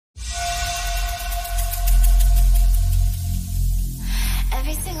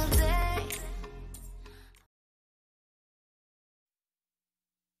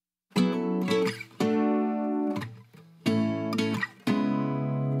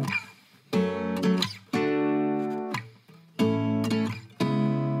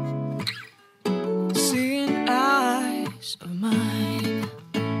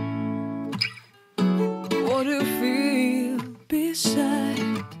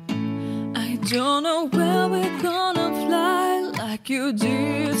don't know where we're gonna fly like you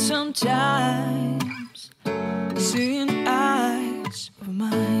did sometimes. Seeing eyes of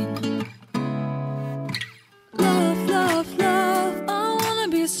mine. Love, love, love, I wanna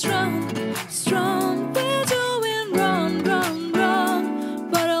be strong, strong. We're doing wrong, wrong, wrong,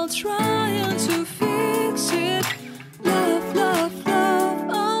 but I'll try to fix it. Love, love, love,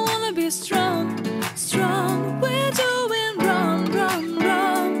 I wanna be strong, strong. We're doing wrong, wrong,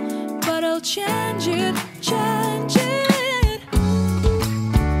 wrong, but I'll change it, change it.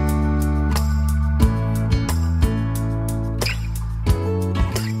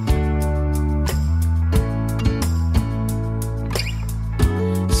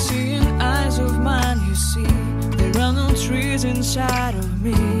 Trees inside of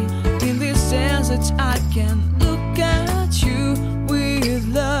me. In this desert I can look at you with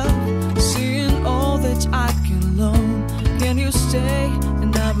love. Seeing all that I can learn. Can you stay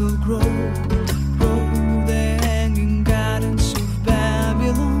and I will grow, grow the hanging gardens of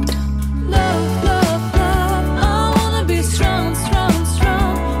Babylon. Love, love, love, I wanna be strong, strong,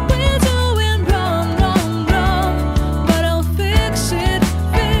 strong. We're doing wrong, wrong, wrong, but I'll fix it,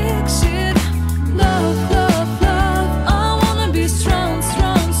 fix it. Love, love, strong,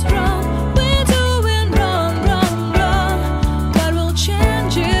 strong, strong. We're doing wrong, wrong, wrong, but we'll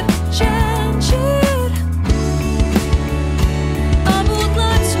change it, change it. I would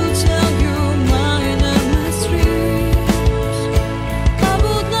like to tell you my mysteries. I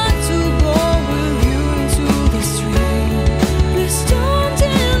would like to go with you into the street. Please don't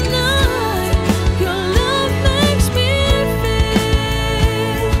deny your love makes me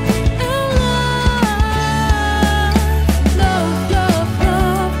feel alive. Love, love,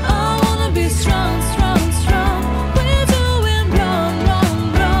 love, I wanna be strong, strong, strong. We're doing wrong, wrong,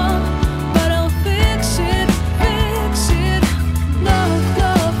 wrong, but I'll fix it, fix it. Love,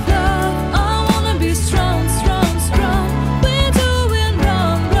 love, love, I wanna be strong, strong, strong. We're doing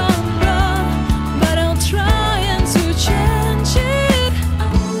wrong, wrong, wrong, but I'll try to change it.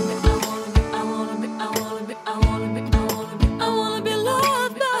 I wanna be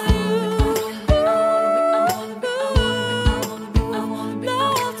loved by you. Loved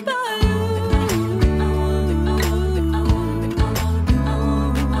by you.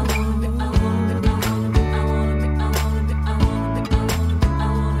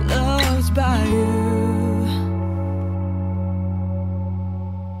 Loved by you.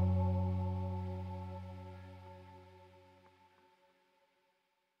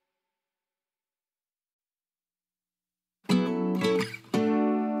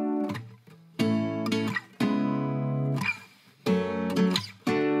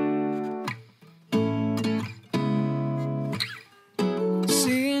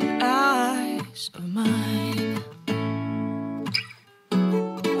 Seeing eyes of mine.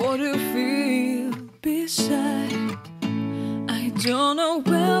 What do you feel beside? I don't know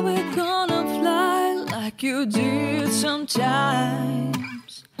where we're gonna fly like you did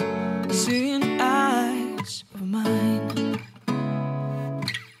sometimes. Seeing eyes of mine.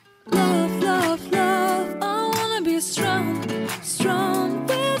 Love, love, love, I wanna be strong, strong.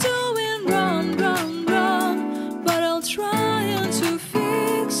 We're doing wrong, wrong, wrong, but I'll try to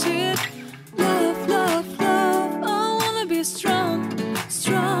fix it. Love, love, love, I wanna be strong,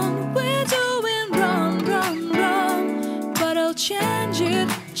 strong. We're doing wrong, wrong, wrong, but I'll change it,